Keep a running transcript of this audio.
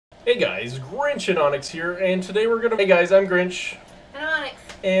Hey guys, Grynch and Onyx here, and today we're gonna. Hey guys, I'm Grynch. And Onyx.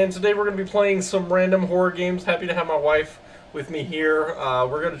 And today we're gonna be playing some random horror games. Happy to have my wife with me here.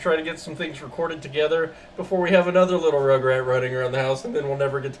 We're gonna try to get some things recorded together before we have another little rugrat running around the house, and then we'll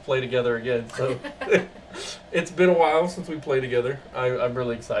never get to play together again. So it's been a while since we played together. I'm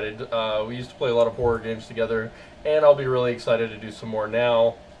really excited. We used to play a lot of horror games together, and I'll be really excited to do some more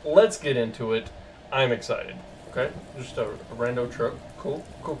now. Let's get into it. I'm excited. Okay, just a rando truck. Cool.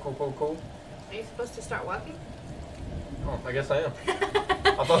 Are you supposed to start walking? Oh, I guess I am.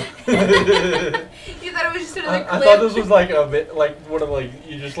 I thought You thought it was just another clip? I thought this was like a bit, like one of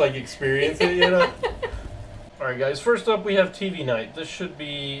you just like experience it, you know. All right, guys. First up, we have TV night. This should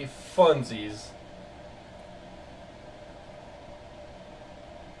be funsies.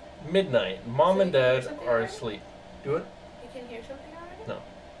 Midnight. Mom and Dad are asleep. Do it. You can hear something already? No.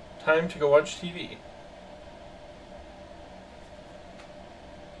 Time to go watch TV.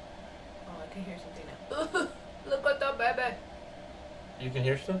 I can hear something now. Look at the baby. You can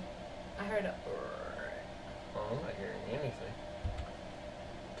hear stuff? I heard a. Oh, I'm not hearing anything.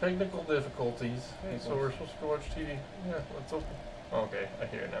 Technical difficulties. Hey, so we're supposed to go watch TV. Yeah, let's open. Okay, I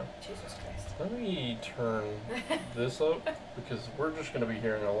hear it now. Jesus Christ. Let me turn this up because we're just going to be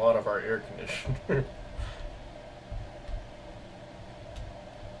hearing a lot of our air conditioner.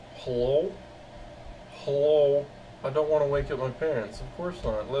 Hello? Hello? I don't want to wake up my parents. Of course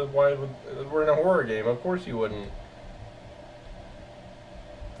not. Why would, we're in a horror game. Of course you wouldn't.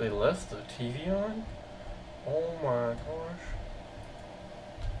 They left the TV on? Oh my gosh.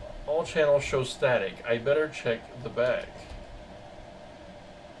 All channels show static. I better check the back.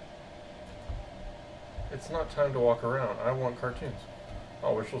 It's not time to walk around. I want cartoons.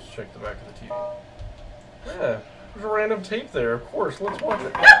 Oh, we're supposed to check the back of the TV. Yeah, there's a random tape there. Of course, let's watch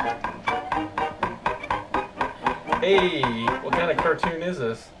it. Hey, what kind of cartoon is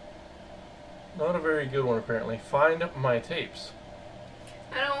this? Not a very good one, apparently. Find my tapes.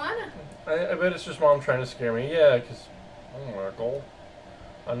 I don't wanna. I bet it's just Mom trying to scare me. Yeah, because... Oh my god.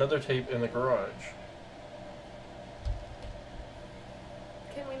 Another tape in the garage.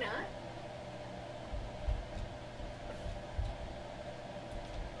 Can we not?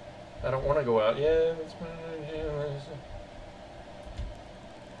 I don't want to go out. Yeah, that's my idea.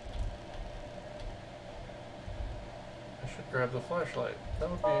 I should grab the flashlight. That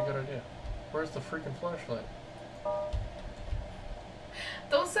would be a good idea. Where's the freaking flashlight?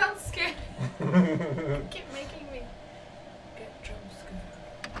 Don't sound scared. Keep making me get jump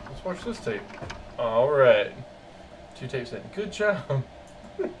scared. Let's watch this tape. Alright. 2 tapes in. Good job.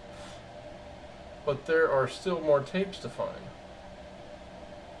 But there are still more tapes to find.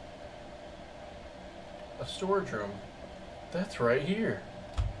 A storage room. That's right here.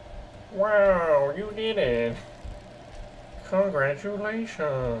 Wow, you did it.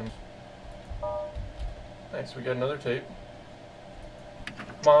 Congratulations. Nice, we got another tape.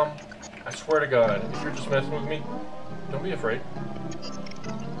 Mom, I swear to God, if you're just messing with me, don't be afraid.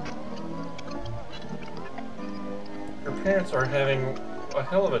 Your parents are having a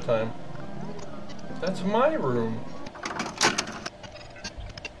hell of a time. That's my room.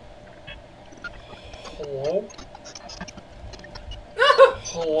 Hello?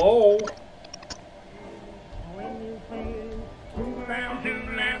 Hello?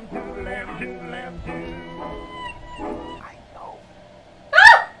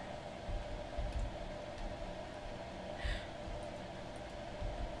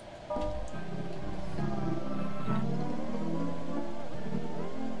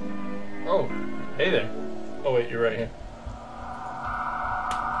 Oh, hey there. Oh wait, you're right here.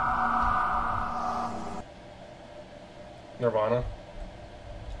 Nirvana.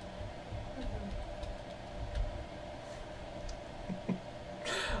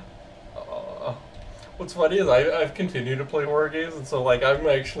 What's funny is I've continued to play horror games, and so like I'm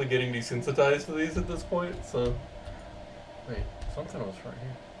actually getting desensitized to these at this point. So wait, something was right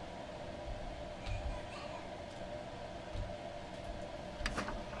here.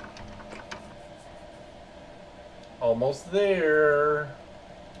 Almost there.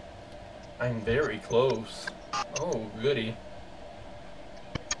 I'm very close. Oh, goody.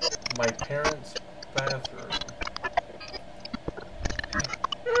 My parents' bathroom.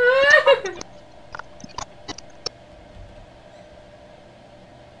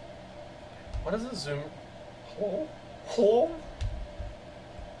 What does it zoom? Hello? Hello?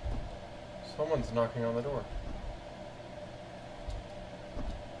 Someone's knocking on the door.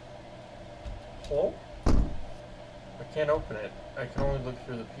 Hello? I can't open it. I can only look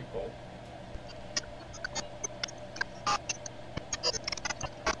through the people.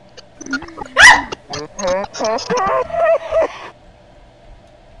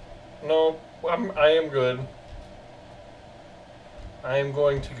 No, I am good. I am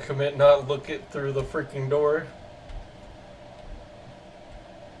going to commit not look it through the freaking door.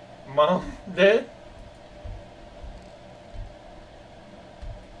 Mom, Dad?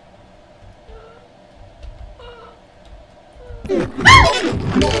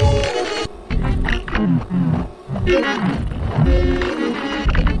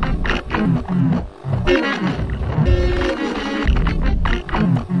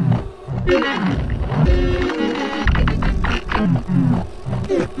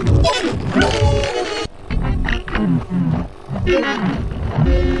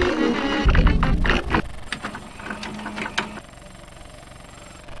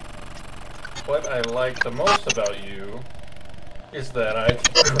 What I like the most about you is that I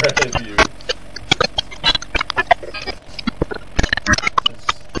can credit you. It's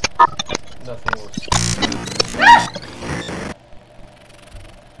nothing worse.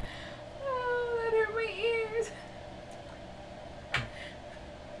 Oh, that hurt my ears.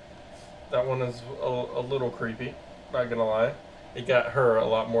 That one is a little creepy, not gonna lie. It got her a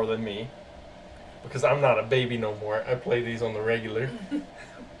lot more than me. Because I'm not a baby no more. I play these on the regular.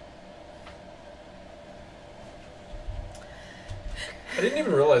 I didn't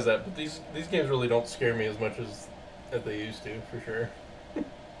even realize that, but these games really don't scare me as much as they used to, for sure.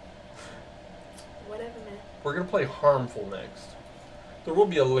 Whatever, man. We're gonna play Harmful next. There will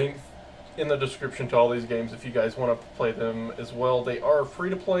be a link in the description to all these games if you guys want to play them as well. They are free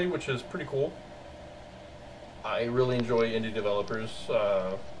to play, which is pretty cool. I really enjoy indie developers.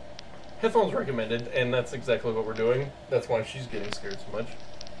 Headphones recommended, and that's exactly what we're doing. That's why she's getting scared so much.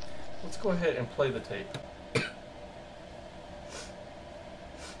 Let's go ahead and play the tape.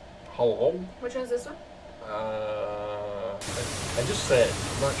 Hello? Which one's this one? I just said.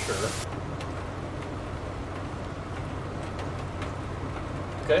 I'm not sure.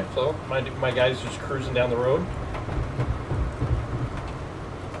 Okay, so my guy's just cruising down the road.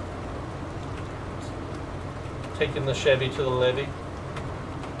 Taking the Chevy to the levee.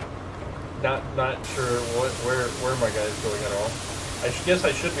 Not sure where my guy's going at all. I guess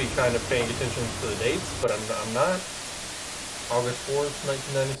I should be kind of paying attention to the dates, but I'm not. August 4th,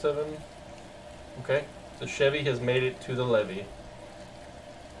 1997. Okay, the Chevy has made it to the levee.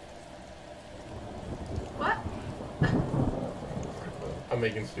 What? I'm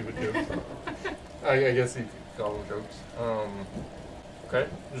making stupid jokes. I guess you could call them jokes. Okay,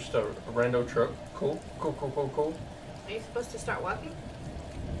 just a rando truck. Cool. Are you supposed to start walking?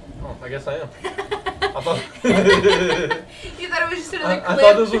 Oh, I guess I am. I thought You thought it was just another clip? I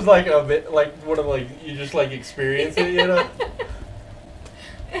thought this was like a bit like one of like you just like experience it, you know.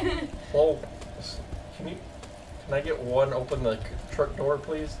 Well, can I get one? Open the truck door,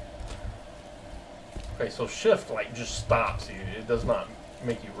 please. Okay, so shift like just stops you. It does not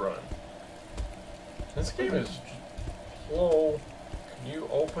make you run. This game is slow. Can you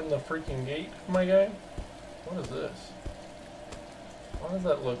open the freaking gate, my guy? What is this? Why does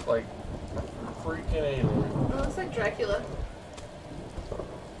that look like a freaking alien? It looks like Dracula.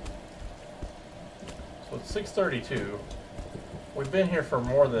 So it's 6:32. We've been here for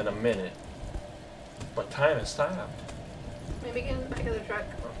more than a minute, but time has stopped. Maybe get in the back of the truck.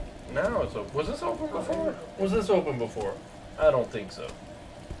 Now it's open. Was this open before? Was this open before? I don't think so.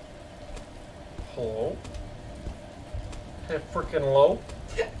 Hello? Hey, freaking low.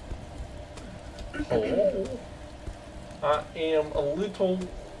 Hello? I am a little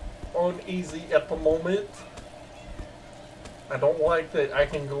uneasy at the moment. I don't like that I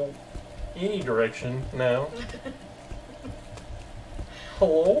can go any direction now.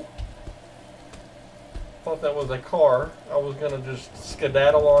 Hello? Thought that was a car. I was gonna just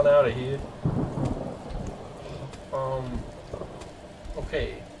skedaddle on out of here.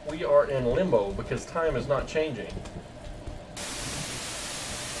 Okay, we are in limbo because time is not changing.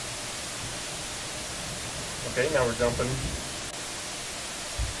 Okay, now we're jumping.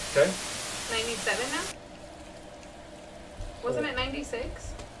 Okay. 97 now? Wasn't it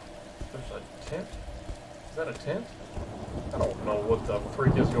 96? There's a tent? Is that a tent? I don't know what the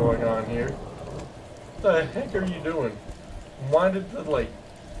freak is going on here. What the heck are you doing? Why did the, like,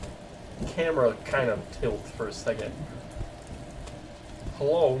 camera kind of tilt for a second?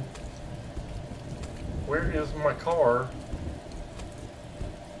 Hello? Where is my car?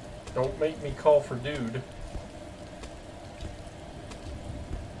 Don't make me call for dude.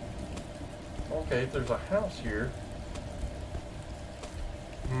 Okay, there's a house here.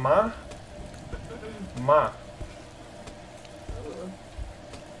 Ma?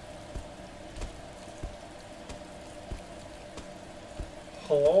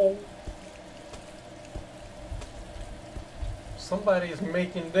 Hello? Somebody's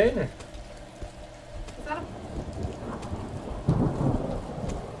making dinner. Is that a...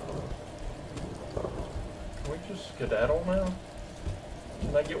 Can we just skedaddle now?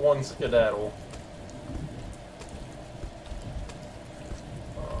 Can I get one skedaddle?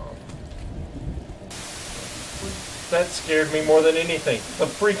 That scared me more than anything. The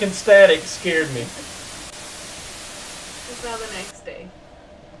freaking static scared me. It's now the next day.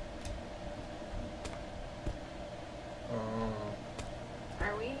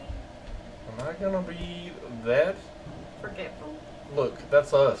 Are we Am I gonna be that? forgetful? Look,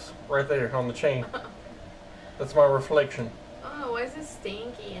 that's us. Right there on the chain. That's my reflection. Oh, why is it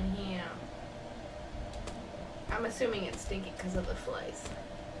stinky in here? I'm assuming it's stinky because of the flies.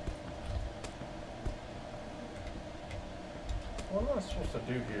 What am I supposed to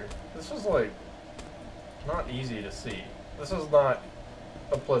do here? This is like not easy to see. This is not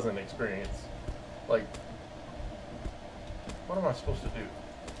a pleasant experience. Like, what am I supposed to do?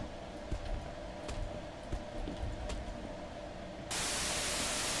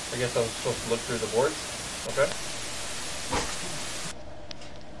 I guess I was supposed to look through the boards. Okay.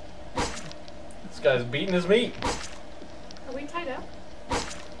 This guy's beating his meat. Are we tied up?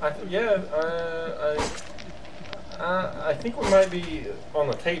 Yeah, I think we might be on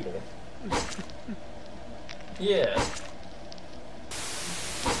the table. Yeah.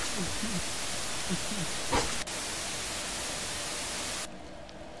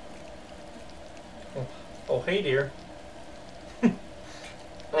 Oh, hey, dear.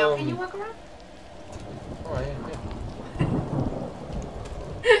 Now, can you walk around? Oh, yeah.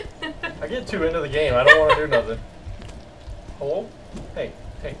 I get too into the game. I don't want to do nothing. Hello? Hey,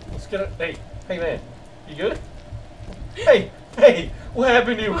 let's get it. Hey, man. You good? Hey, what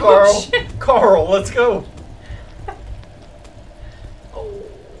happened to you, Carl? Shit. Carl, let's go. Oh.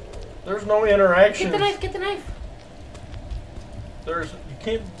 There's no interaction. Get the knife.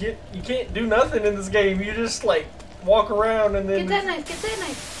 You can't do nothing in this game. You just like walk around and then Get that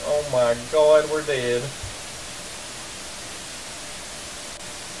knife. Oh my god, we're dead.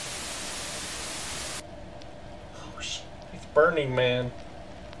 Oh shit. It's Burning Man.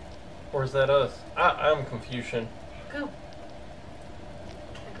 Or is that us? I'm Confucian. Go.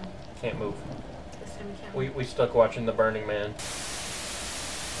 Can't move. This time you can't. We stuck watching the Burning Man.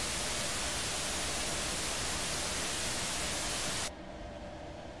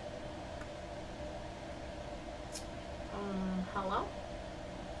 Hello?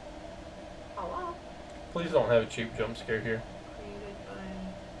 Hello? Please don't have a cheap jump scare here. Created by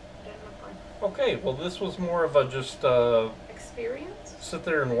identified Okay, well this was more of a just experience? sit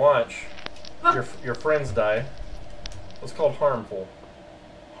there and watch your friends die. It's called Harmful.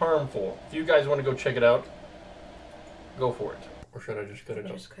 Harmful. If you guys want to go check it out, go for it. Or should I just cut it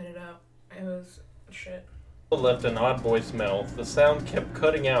out? Just cut it out. It was shit. Left an odd voicemail. The sound kept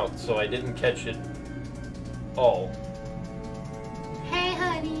cutting out, so I didn't catch it all. Hey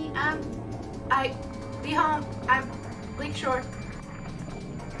honey, I be home. I'm Bleakshore.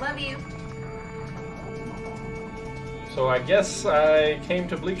 Love you. So I guess I came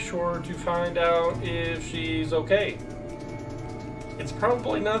to Bleakshore to find out if she's okay. It's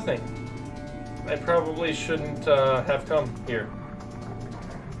probably nothing. I probably shouldn't have come here.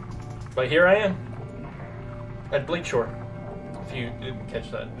 But here I am. At Bleakshore. If you didn't catch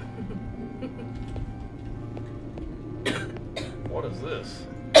that. What is this?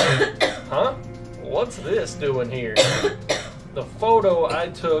 Huh? What's this doing here? The photo I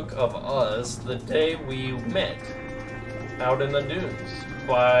took of us the day we met out in the dunes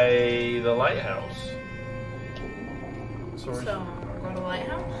by the lighthouse. So we're go to the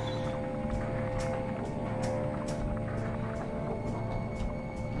lighthouse?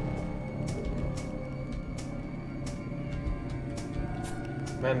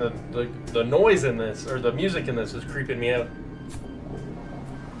 man, the noise in this, or the music in this, is creeping me out.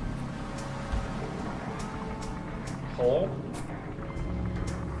 Hello?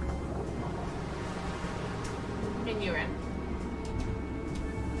 And you're in.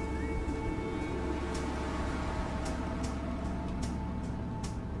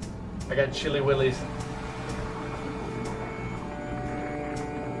 I got chili willies.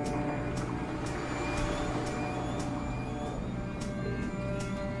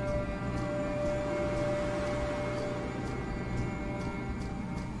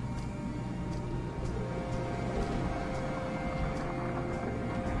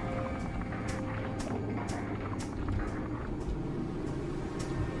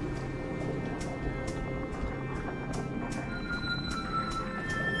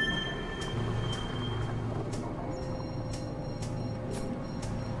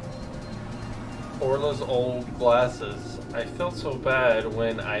 Orla's old glasses. I felt so bad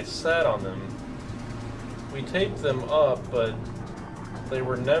when I sat on them. We taped them up, but they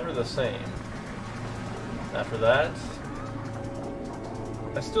were never the same. After that,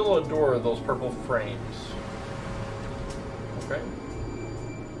 I still adore those purple frames. Okay.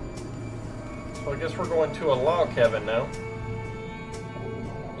 So I guess we're going to a log cabin now.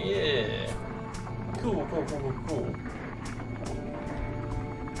 Yeah. Cool, cool, cool, cool, cool.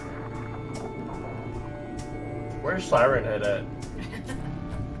 Where's Siren Head at?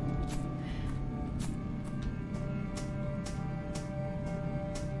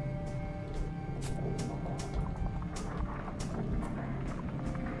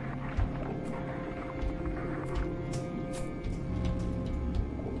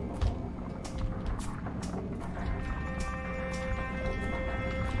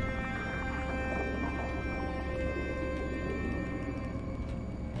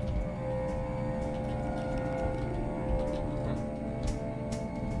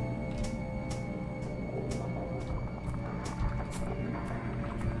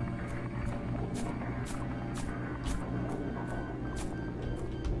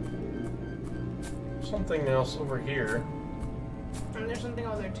 Something else over here. And there's something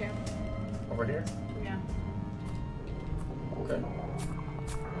over there too. Over here? Yeah. Okay.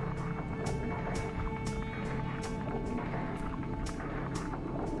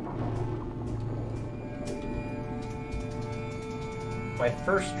 My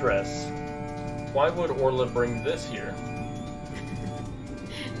first dress. Why would Orla bring this here?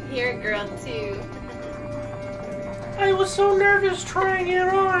 You're a girl too. I was so nervous trying it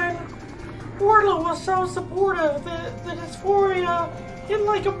on. Orla was so supportive that the dysphoria hit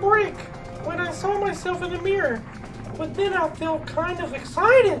like a brick when I saw myself in the mirror. But then I felt kind of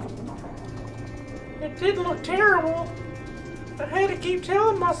excited. It didn't look terrible. I had to keep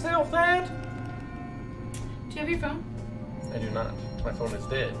telling myself that. Do you have your phone? I do not. My phone is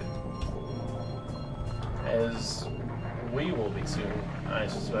dead. As we will be soon, I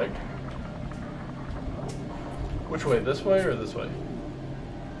suspect. Which way? This way or this way?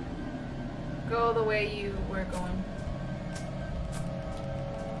 Go the way you were going.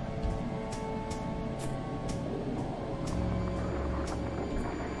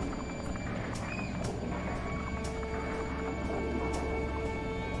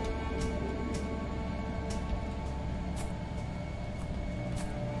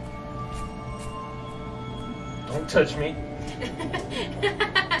 Don't touch me.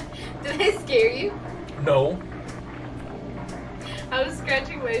 Did I scare you? No. I was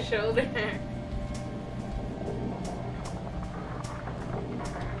scratching my shoulder.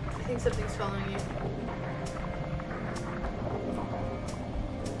 I think something's following you.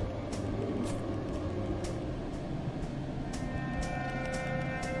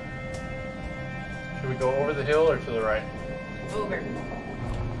 Should we go over the hill or to the right? Over.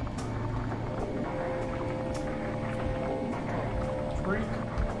 Freak.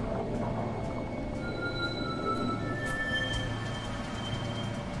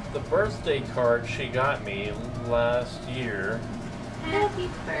 The birthday card she got me last year. Happy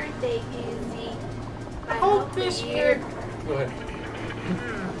birthday, Izzy. I hope this year. Go ahead.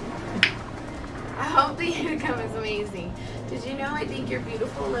 I hope the year comes amazing. Did you know I think you're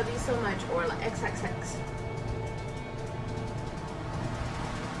beautiful? Love you so much, Orla. XXX.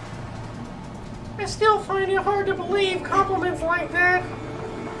 I still find it hard to believe compliments like that.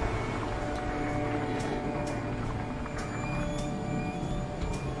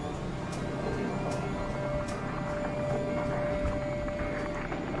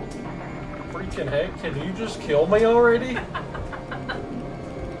 Freaking heck, can you just kill me already? Get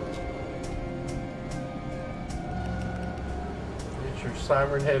your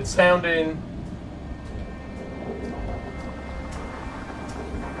siren head sounding.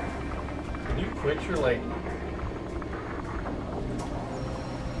 Can you quit your like...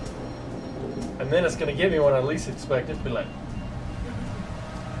 And then it's gonna get me when I least expect it. Be like...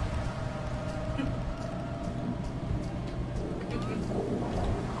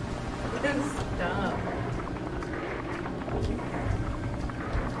 Stop.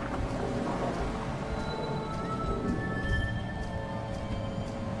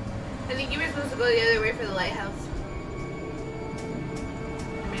 I think you were supposed to go the other way for the lighthouse.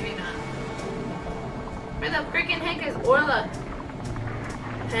 Or maybe not. Where the freaking heck is Orla?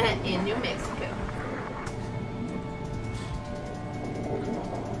 In New Mexico.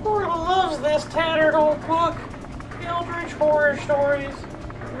 Orla loves this tattered old book. Eldritch Horror Stories,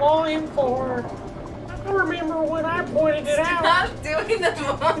 Volume 4. I remember when I pointed it out Stop doing the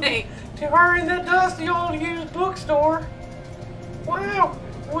voice. to her in that dusty old used bookstore. Wow,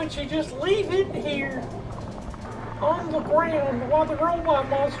 would she just leave it here? on the ground while the robot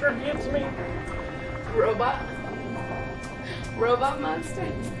monster gets me. Robot? Robot monster? I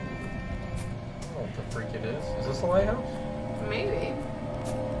don't know what the freak it is. Is this a lighthouse? Maybe.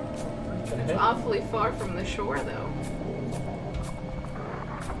 Freaking It's heck. awfully far from the shore, though.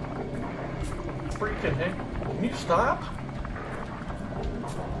 Freaking heck. Can you stop?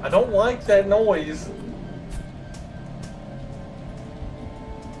 I don't like that noise.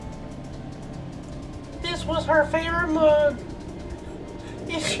 This was her favorite mug.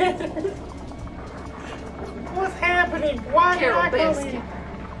 It shattered. What's happening? Why did Carol I come Baskin. in?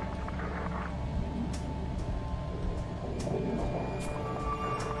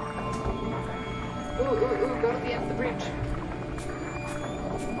 Ooh, go to the end of the bridge.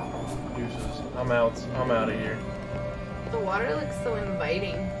 Deuces. I'm out of here. The water looks so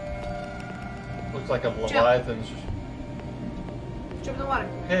inviting. Looks like a Leviathan's. Jump in the water.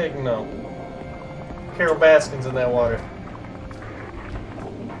 Heck no. Carol Baskin's in that water.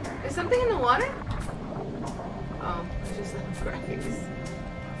 Is something in the water? Oh, it's just the graphics.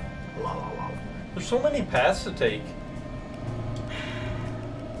 La, la, la. There's so many paths to take.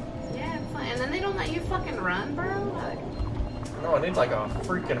 Yeah, it's like, and then they don't let you fucking run, bro. Like, No, I need like a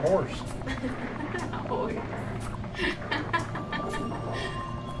freaking horse. always.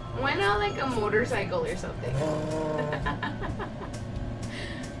 Why not like a motorcycle or something?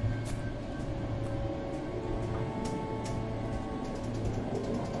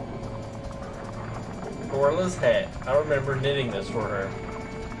 Orla's hat. I remember knitting this for her.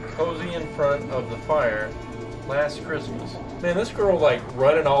 Cozy in front of the fire last Christmas. Man, this girl like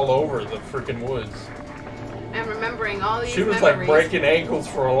running all over the freaking woods. I'm remembering all these She was memories. like breaking ankles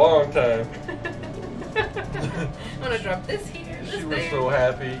for a long time. I'm gonna drop this here. This She was there. so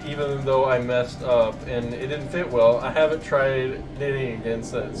happy, even though I messed up and it didn't fit well. I haven't tried knitting again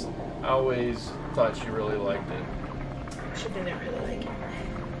since. I always thought she really liked it. She didn't really like it.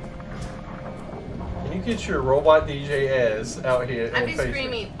 Can you get your robot DJ ass out here I'd and be face it?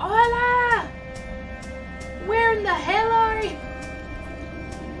 screaming, Orla! Where in the hell are you?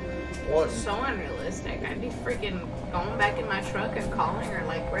 What? It's so unrealistic. I'd be freaking going back in my truck and calling her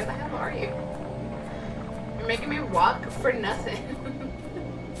like, where the hell are you? You're making me walk for nothing.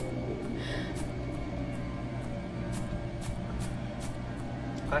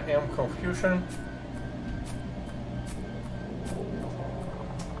 I am Confucian.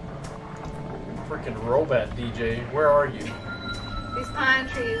 Freaking robot DJ, where are you? These pine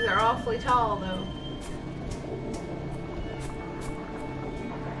trees are awfully tall though.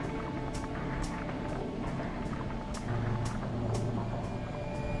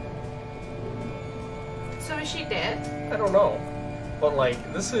 So is she dead? I don't know. But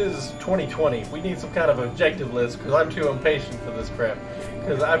like, this is 2020. We need some kind of objective list because I'm too impatient for this crap.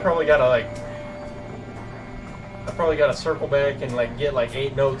 Because I probably gotta circle back and like get like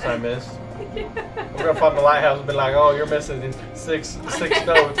 8 notes I missed. I'm gonna find the lighthouse and be like, oh, you're missing six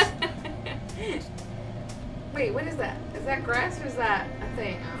notes. Wait, what is that? Is that grass or is that a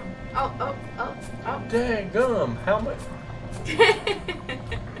thing? Oh. Dang gum, how much?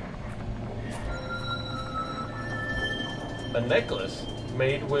 A necklace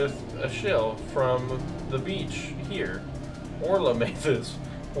made with a shell from the beach here. Orla made this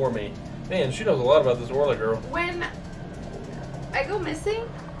for me. Man, she knows a lot about this Orla girl. When I go missing,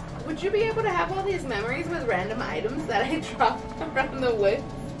 would you be able to have all these memories with random items that I drop around the woods?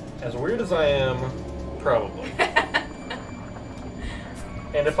 As weird as I am, probably.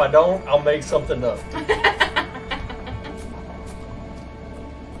 And if I don't, I'll make something up.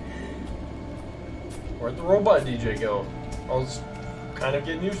 Where'd the robot DJ go? I was kind of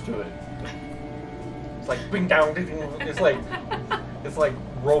getting used to it. It's like bing down, ding, ding. It's like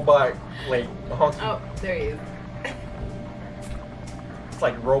robot like honky. Oh, there he is. It's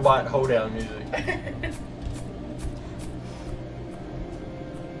like robot hoedown music.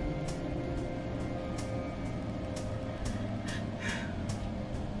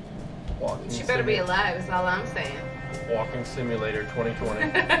 Walking She better be Simulator. alive, is all I'm saying. Walking Simulator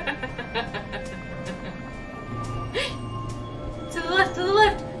 2020. To the left, to the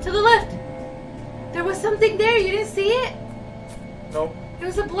left, to the left! There was something there, you didn't see it? Nope. It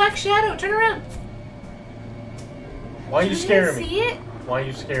was a black shadow, turn around. Why are you scaring didn't me? see it? Why are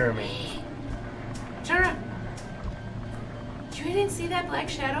you scaring me? Turn around. You didn't see that black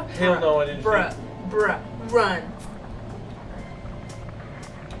shadow? Hell no, I didn't. Bruh, run.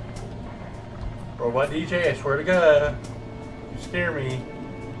 Robot DJ, I swear to God. You scare me.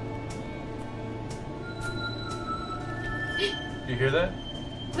 You hear that?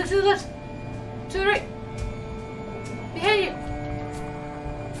 Look to the left, to the right. Behind you.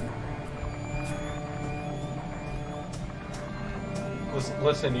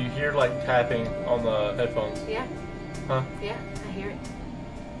 Listen, you hear like tapping on the headphones. Yeah. Huh? Yeah, I hear it.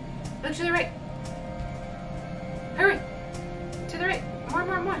 Look to the right. Hurry. To the right.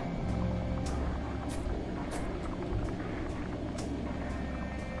 More.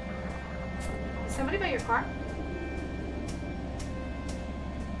 Is somebody by your car?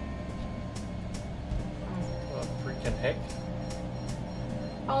 What the freaking heck?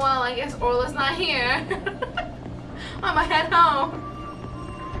 Oh well, I guess Orla's not here. I'ma head home.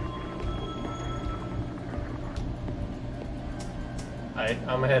 Alright,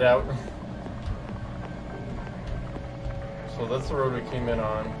 I'm gonna head out. So that's the road we came in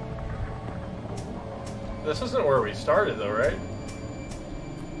on. This isn't where we started though, right?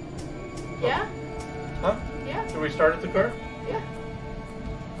 Yeah? Huh? Yeah. Did we start at the car? Yeah.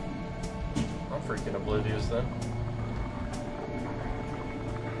 I'm freaking oblivious then.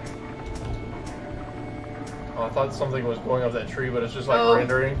 Oh, I thought something was going up that tree, but it's just like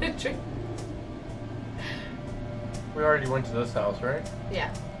rendering. We already went to this house, right? Yeah.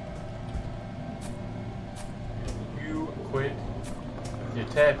 You quit with your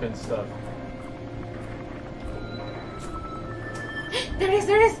tapping stuff. There it is.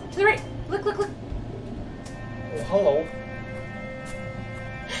 To the right. Look. Well, hello.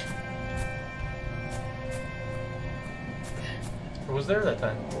 Who was there that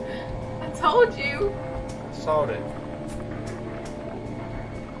time? I told you. I saw it.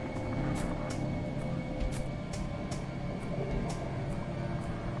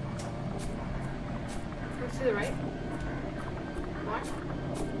 Look to the right. More.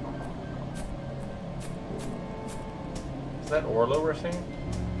 Is that Orla we're seeing?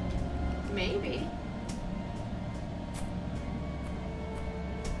 Maybe.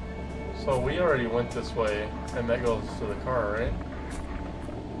 So we already went this way, and that goes to the car, right?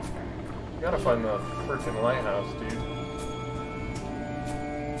 You gotta find the freaking lighthouse, dude.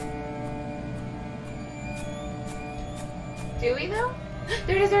 Do we though?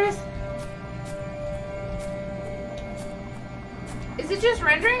 There it is. Is it just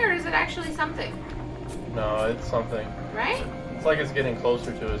rendering or is it actually something? No, it's something. Right? It's like it's getting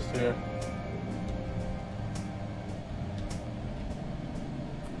closer to us, too.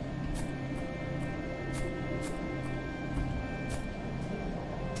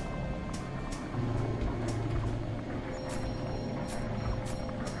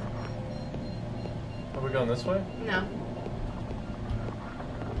 Are we going this way? No.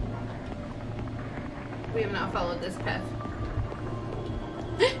 We have not followed this path.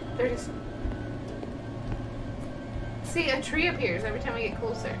 There it is. See, a tree appears every time we get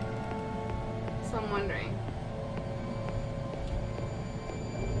closer. So I'm wondering.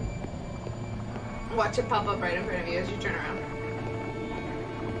 Watch it pop up right in front of you as you turn around.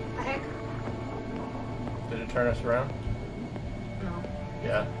 The heck? Did it turn us around? No.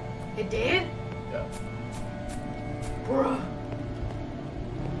 Yeah. It did? Yeah. Bruh.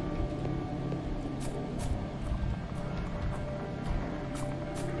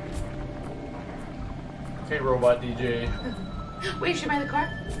 Okay, robot DJ. Wait, should I buy the car?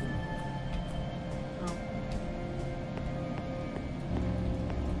 Oh.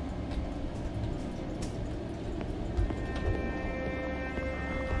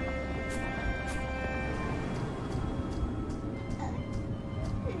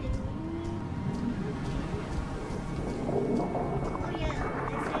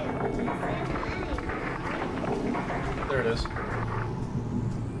 There it is.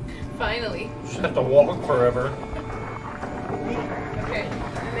 Finally. Just have to walk forever. Okay.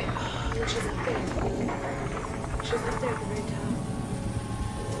 Oh, she's up there. She's up there at the very top.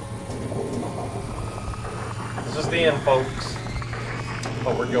 This is the end, folks.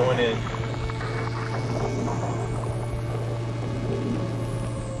 But we're going in.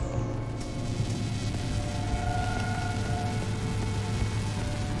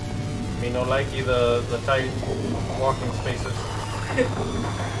 Me no likey the tight walking spaces.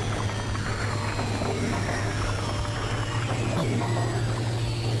 I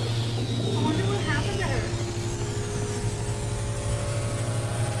wonder what happened to her.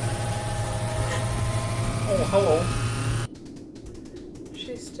 Oh, hello.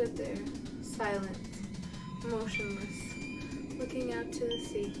 She stood there, silent, motionless, looking out to the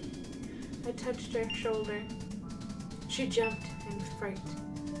sea. I touched her shoulder. She jumped in fright.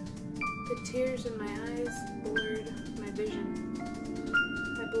 The tears in my eyes blurred my vision.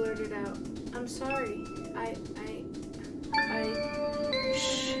 I blurted out, "I'm sorry.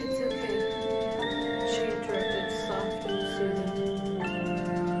 Shh, it's okay." She interrupted, soft and soothing.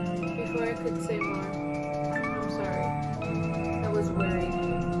 Before I could say more, "I'm sorry. I was worried."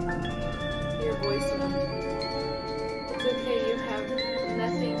 Your voice went, "It's okay, you have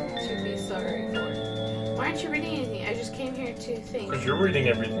Why aren't you reading anything? I just came here to think. Because you're reading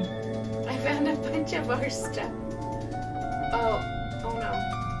everything. I found a bunch of our stuff. Oh no.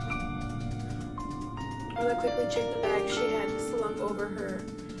 Orla quickly checked the bag she had slung over her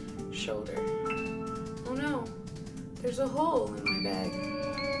shoulder. Oh no, there's a hole in my bag.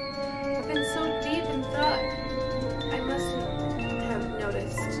 I've been so deep in thought. I mustn't have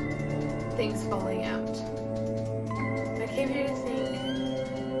noticed things falling out. I came here to think.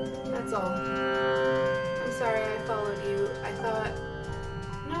 That's all. I'm sorry I followed you. I thought...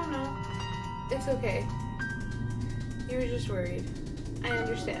 No. It's okay. You were just worried. I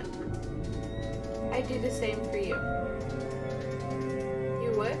understand. I'd do the same for you.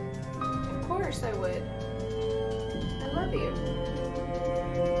 You would? Of course I would. I love you.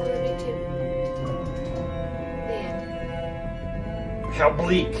 I love you too. The end. How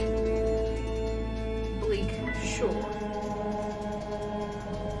bleak. Bleakshore.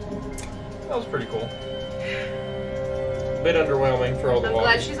 That was pretty cool. A bit underwhelming for all the I'm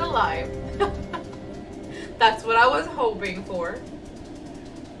walking. glad she's alive. That's what I was hoping for.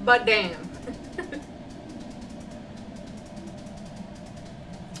 But damn.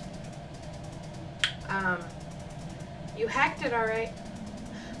 You hacked it alright.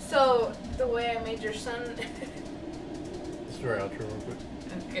 So, the way I made your son... Let's do our outro real quick.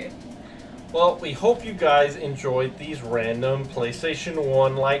 Okay. Well, we hope you guys enjoyed these random PlayStation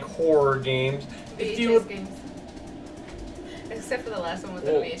 1 like horror games. If you VHS games. Except for the last one with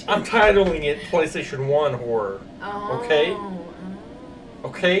the well, VHS. I'm titling it PlayStation 1 horror. Oh. Okay?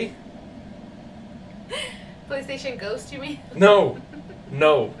 Okay? PlayStation Ghost, you mean? No.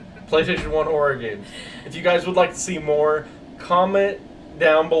 No. PlayStation 1 horror games. If you guys would like to see more, comment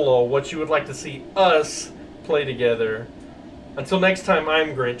down below what you would like to see us play together. Until next time,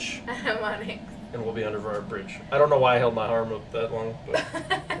 I'm Grynch. I'm Onyx. And we'll be under our bridge. I don't know why I held my arm up that long, but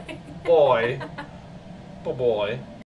boy. Oh boy.